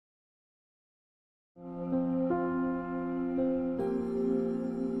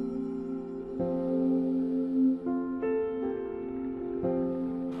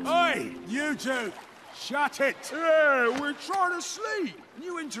you two! Shut it! Yeah, we're trying to sleep.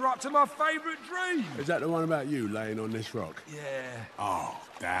 You interrupted my favourite dream. Is that the one about you laying on this rock? Yeah. Oh,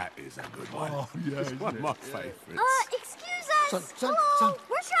 that is a good one. Oh, yeah. It's one of my favourites. Excuse us. Son, Hello,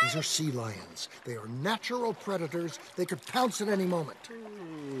 we're trying. These are sea lions. They are natural predators. They could pounce at any moment.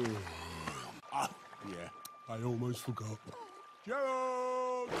 Oh, yeah, I almost forgot.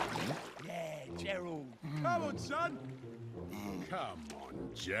 Gerald! Yeah, Gerald. Come on, son. Come on,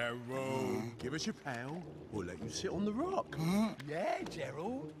 Gerald. Give us your pail. We'll let you sit on the rock. Yeah,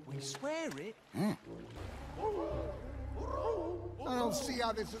 Gerald. We swear it. I don't see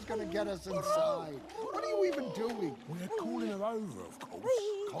how this is going to get us inside. What are you even doing? We're calling her over, of course.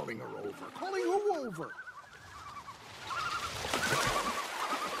 Calling her over. Calling who over?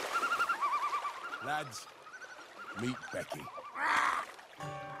 Lads, meet Becky.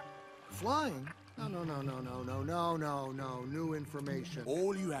 Flying? No. New information.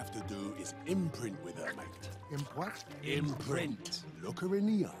 All you have to do is imprint with her, mate. What? Imprint. Look her in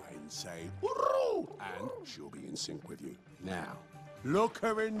the eye and say, "Woo!" and she'll be in sync with you. Now, look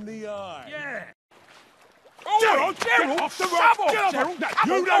her in the eye. Yeah. Gerald! Gerald! Get off the Shove rock! off, Get off! Gerald! No, Up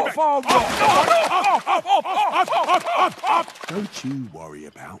you off, don't Don't you worry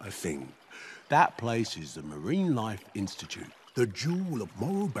about a thing. That place is the Marine Life Institute, the jewel of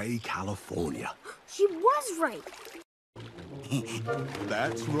Morro Bay, California. She was right.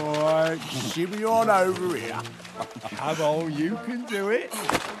 That's right. Shimmy on over here. Come on, you can do it.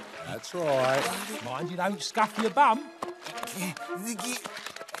 That's right. Mind you don't scuff your bum.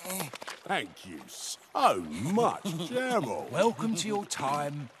 Thank you so much, Gerald. Welcome to your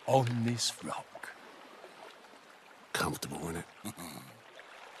time on this rock. Comfortable, isn't it?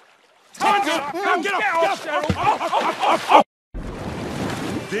 Time to get off, Gerald!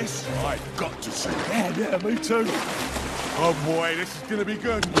 This I've got to see. Yeah, me too. Oh boy, this is gonna be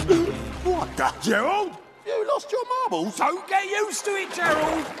good. What the? Gerald? You lost your marbles? Don't get used to it,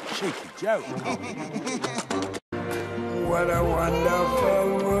 Gerald. Cheeky Gerald. What a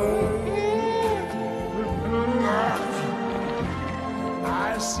wonderful world.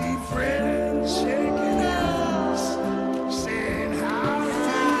 I see friends shaking hands, saying how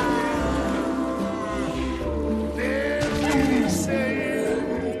fine. There's me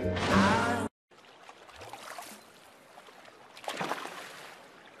saying I...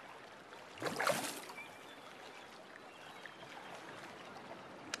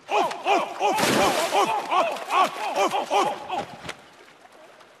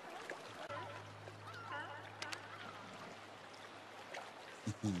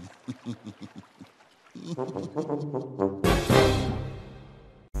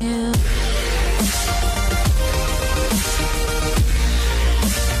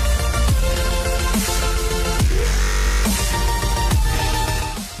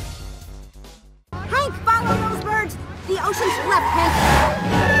 Hank, follow those birds. The ocean's left, Hank.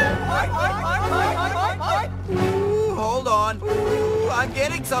 Ooh, hold on. Ooh, I'm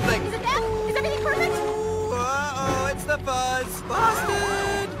getting something. Is it that? Is everything perfect? Ooh, uh-oh, it's the fuzz.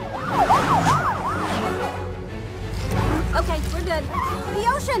 Busted! Okay, we're good. The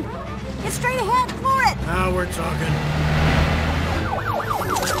ocean! Get straight ahead, for it! Now we're talking.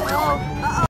 Uh-oh.